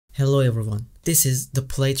Hello everyone, this is the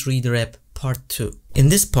Plate Reader app part 2. In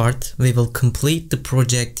this part, we will complete the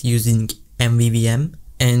project using MVVM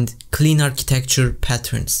and clean architecture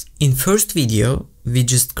patterns. In first video, we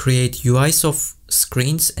just create UIs of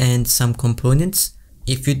screens and some components.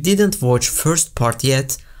 If you didn't watch first part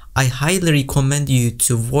yet, I highly recommend you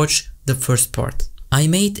to watch the first part. I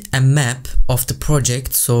made a map of the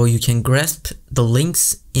project so you can grasp the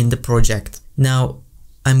links in the project. Now,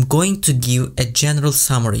 I'm going to give a general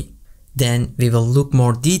summary. Then we will look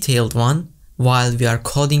more detailed one while we are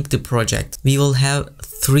coding the project. We will have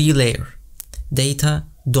 3 layers: data,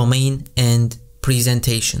 domain, and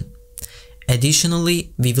presentation.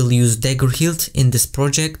 Additionally, we will use Dagger Hilt in this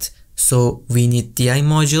project, so we need DI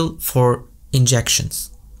module for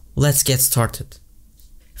injections. Let's get started.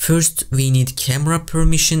 First, we need camera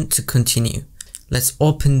permission to continue. Let's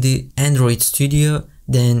open the Android Studio,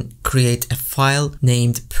 then create a file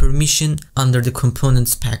named permission under the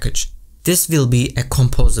components package. This will be a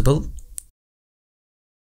composable.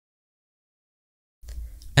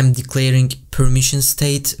 I'm declaring permission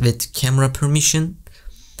state with camera permission.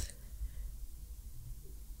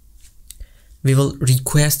 We will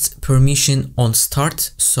request permission on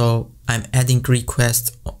start, so I'm adding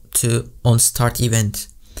request to on start event.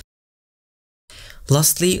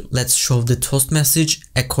 Lastly, let's show the toast message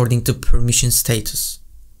according to permission status.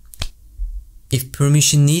 If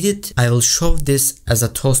permission needed, I will show this as a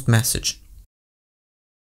toast message.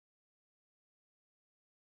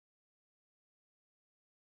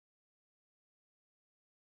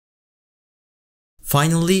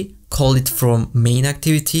 Finally, call it from main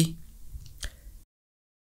activity.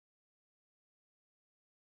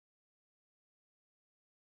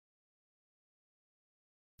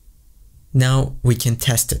 Now we can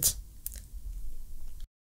test it.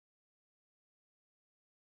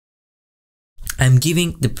 I'm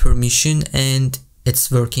giving the permission and it's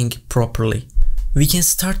working properly. We can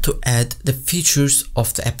start to add the features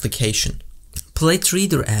of the application. Plate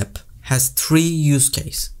Reader app has 3 use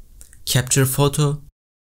cases: capture photo,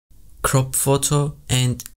 crop photo,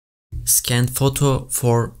 and scan photo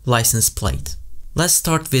for license plate. Let's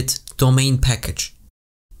start with domain package.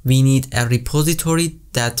 We need a repository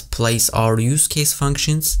that plays our use case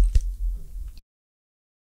functions.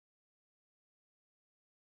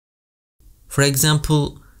 For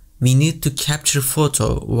example, we need to capture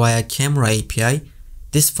photo via camera API.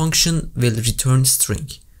 This function will return string.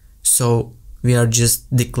 So we are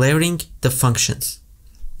just declaring the functions.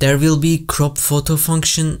 There will be crop photo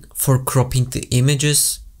function for cropping the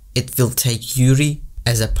images. It will take URI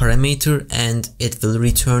as a parameter and it will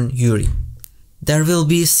return URI. There will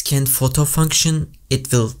be scan photo function.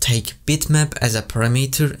 It will take bitmap as a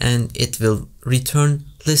parameter and it will return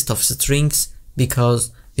list of strings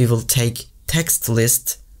because we will take text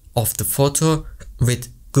list of the photo with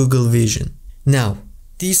Google Vision. Now,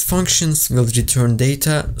 these functions will return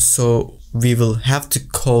data, so we will have to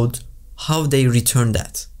code how they return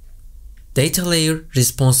that. Data layer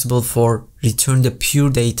responsible for return the pure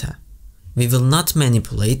data. We will not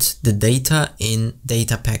manipulate the data in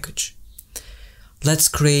data package. Let's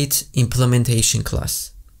create implementation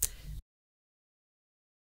class.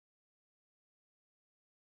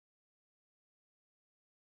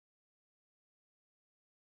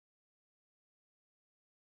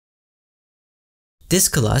 This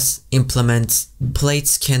class implements plate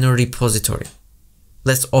scanner repository.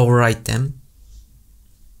 Let's override them.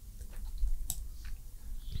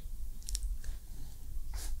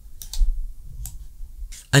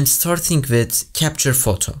 I'm starting with capture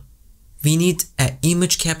photo. We need an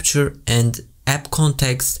image capture and app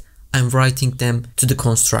context. I'm writing them to the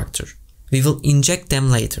constructor. We will inject them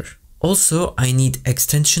later. Also, I need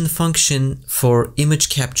extension function for image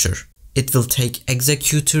capture. It will take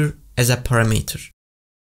executor as a parameter.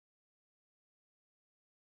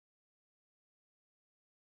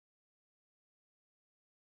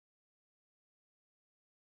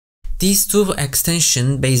 These 2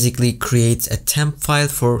 extensions basically creates a temp file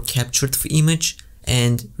for captured image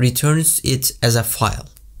and returns it as a file.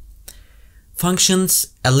 Functions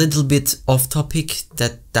a little bit off topic,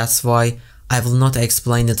 that's why I will not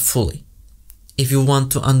explain it fully. If you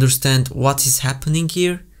want to understand what is happening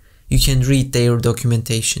here, you can read their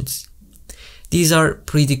documentations. These are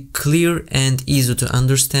pretty clear and easy to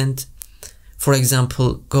understand. For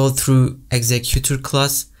example, go through executor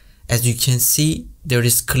class. As you can see, there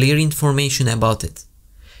is clear information about it.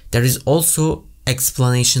 There is also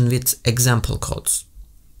explanation with example codes.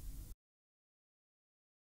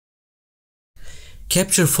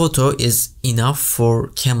 Capture photo is enough for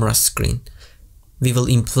camera screen. We will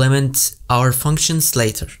implement our functions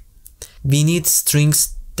later. We need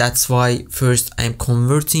strings That's why first I am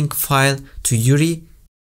converting file to URI.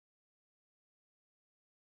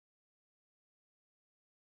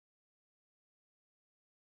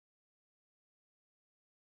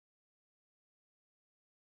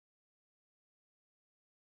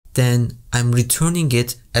 Then I'm returning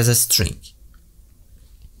it as a string.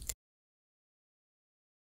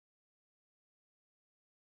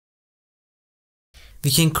 We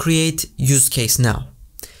can create use case now.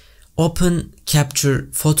 Open capture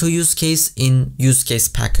photo use case in use case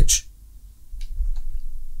package.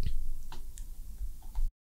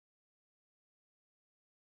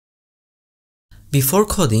 Before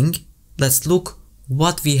coding, let's look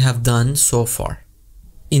what we have done so far.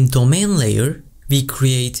 In domain layer, we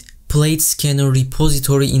create plate scanner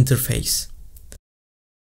repository interface.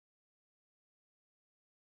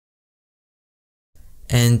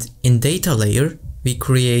 And in data layer, we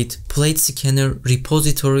create plate scanner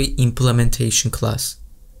repository implementation class.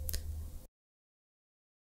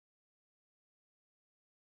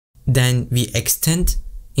 Then we extend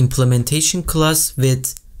implementation class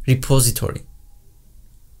with repository.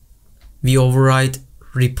 We override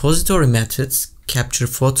repository methods capture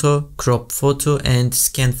photo, crop photo, and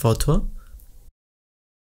scan photo.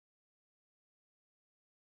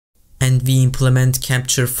 And we implement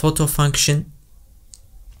capture photo function.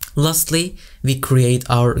 Lastly, we create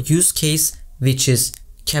our use case, which is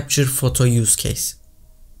capture photo use case.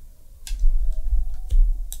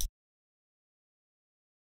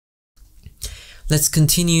 Let's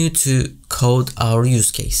continue to code our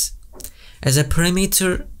use case. As a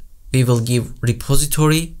parameter, we will give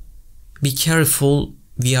repository. Be careful,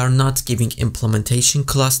 we are not giving implementation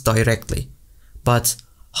class directly, but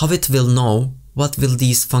how it will know what will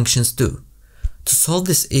these functions do? To solve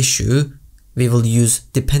this issue, we will use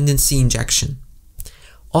dependency injection.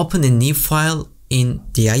 Open a new file in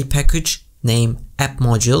DI package, name app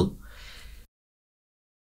module.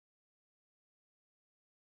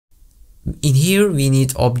 In here, we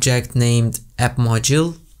need object named app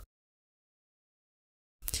module.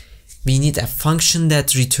 We need a function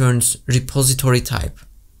that returns repository type.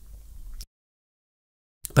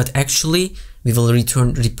 But actually, we will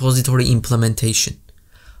return repository implementation.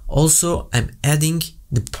 Also, I'm adding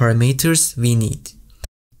the parameters we need.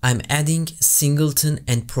 I'm adding singleton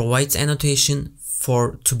and provides annotation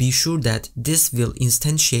to be sure that this will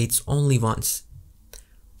instantiate only once.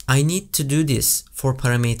 I need to do this for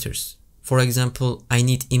parameters. For example, I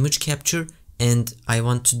need image capture and I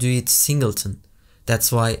want to do it singleton.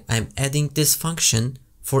 That's why I'm adding this function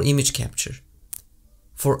for image capture.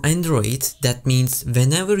 For Android, that means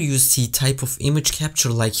whenever you see type of image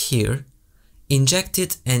capture like here, inject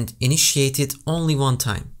it and initiate it only one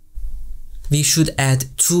time. We should add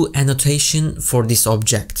two annotation for this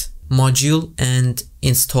object, module and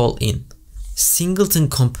install in. Singleton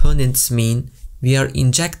components mean we are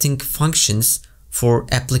injecting functions for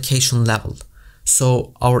application level,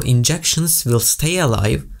 so our injections will stay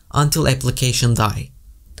alive until application die.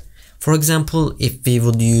 For example, if we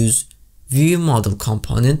would use view model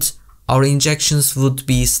component, our injections would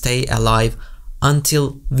be stay alive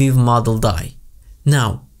until view model die.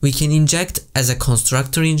 Now we can inject as a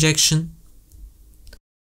constructor injection.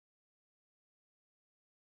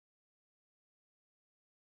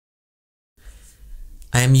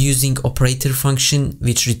 I am using operator function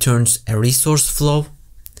which returns a resource flow.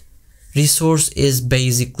 Resource is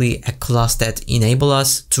basically a class that enables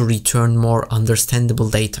us to return more understandable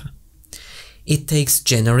data. It takes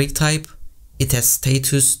generic type, it has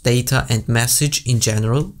status, data, and message in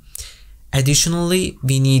general. Additionally,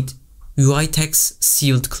 we need UI text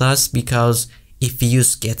sealed class because if we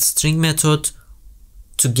use getString method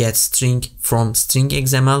to get string from string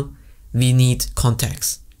XML, we need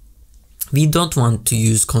context. We don't want to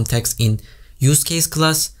use context in use case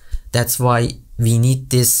class. That's why we need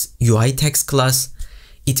this UI text class.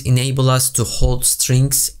 It enables us to hold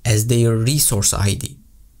strings as their resource ID.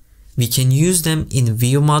 We can use them in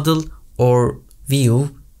view model or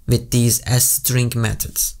view with these asString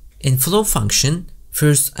methods. In flow function,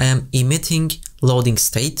 first I am emitting loading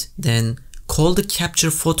state, then call the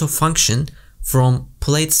capture photo function from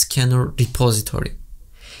plate scanner repository.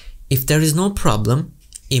 If there is no problem,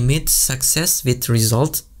 emit success with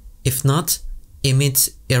result. If not, emit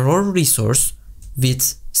error resource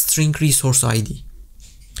with string resource ID.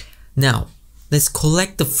 Now, let's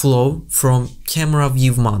collect the flow from camera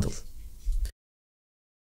view model.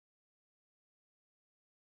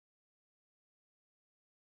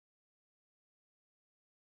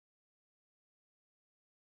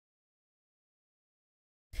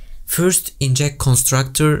 First, inject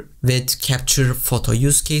constructor with capture photo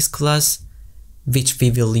use case class, which we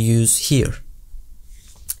will use here.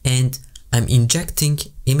 and I'm injecting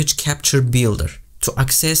image capture builder. To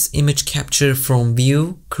access image capture from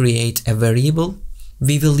view, create a variable.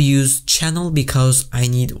 We will use channel because I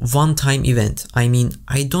need one-time event. I mean,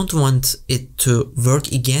 I don't want it to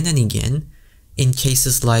work again and again in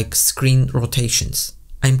cases like screen rotations.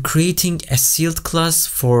 I'm creating a sealed class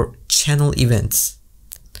for channel events.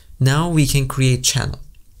 Now we can create channel.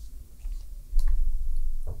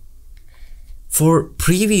 For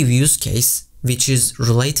preview use case, which is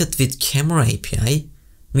related with camera API,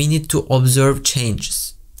 we need to observe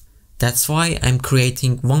changes. That's why I'm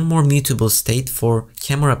creating one more mutable state for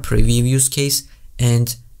camera preview use case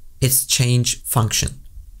and its change function.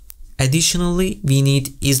 Additionally, we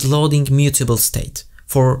need isLoading mutable state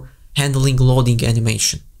for handling loading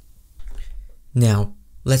animation. Now,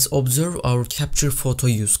 let's observe our capture photo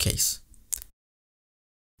use case.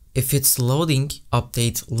 If it's loading,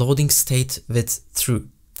 update loading state with true.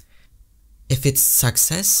 If it's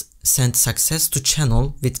success, send success to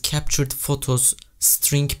channel with captured photos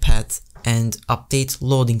string path and update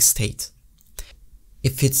loading state.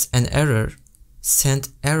 If it's an error, send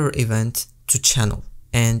error event to channel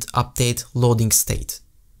and update loading state.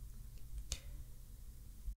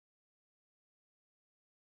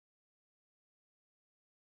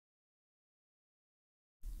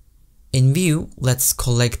 In view, let's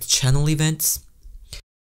collect channel events.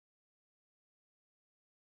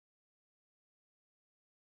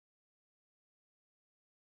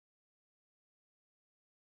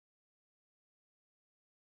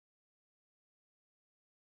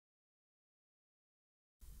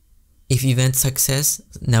 If event success,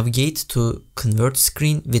 navigate to convert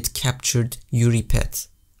screen with captured URI path.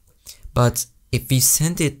 But if we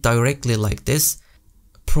send it directly like this,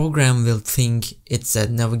 program will think it's a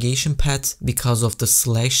navigation path because of the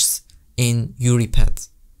slashes in URI path.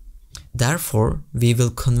 Therefore, we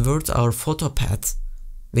will convert our photo path,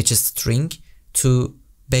 which is string, to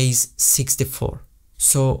base 64.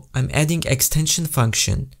 So I'm adding extension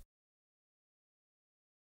function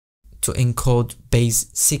to encode base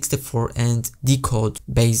 64 and decode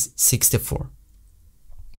base 64.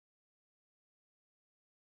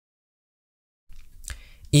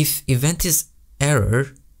 If event is error,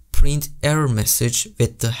 print error message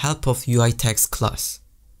with the help of UI text class.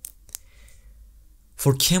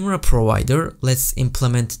 For camera provider, let's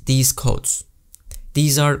implement these codes.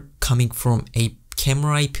 These are coming from a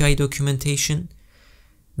camera API documentation.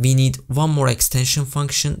 We need one more extension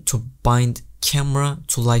function to bind camera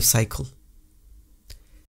to lifecycle.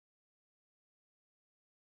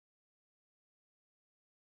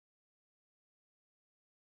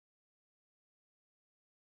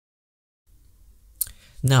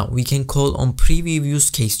 Now we can call on preview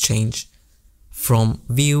use case change from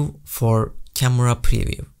view for camera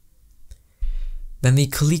preview. When we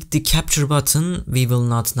click the capture button, we will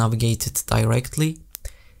not navigate it directly.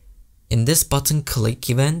 In this button click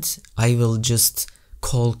event, I will just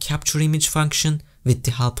call capture image function with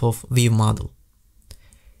the help of view model.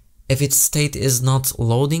 If its state is not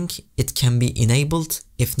loading, it can be enabled.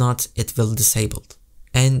 If not, it will disabled.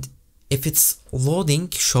 And if it's loading,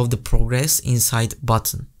 show the progress inside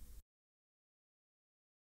button.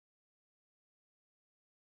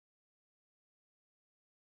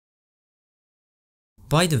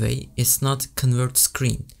 By the way, it's not convert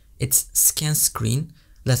screen, it's scan screen.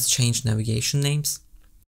 Let's change navigation names.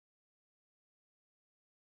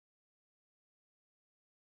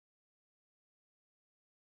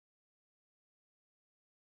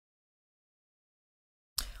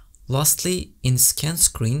 Lastly, in scan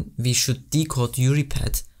screen, we should decode URI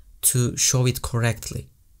path to show it correctly.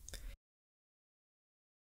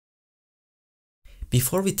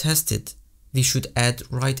 Before we test it, we should add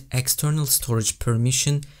write external storage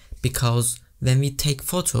permission because when we take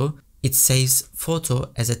photo, it saves photo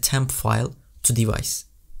as a temp file to device.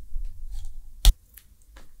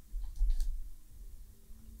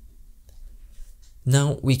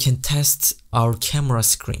 Now we can test our camera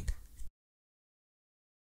screen.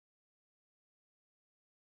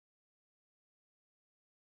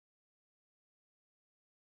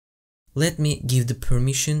 Let me give the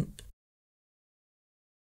permission,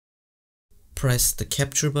 press the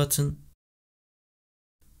capture button,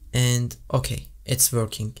 and okay, it's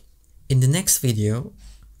working. In the next video,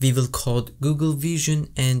 we will code Google Vision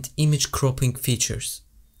and image cropping features.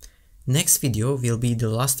 Next video will be the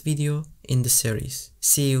last video in the series.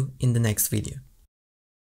 See you in the next video.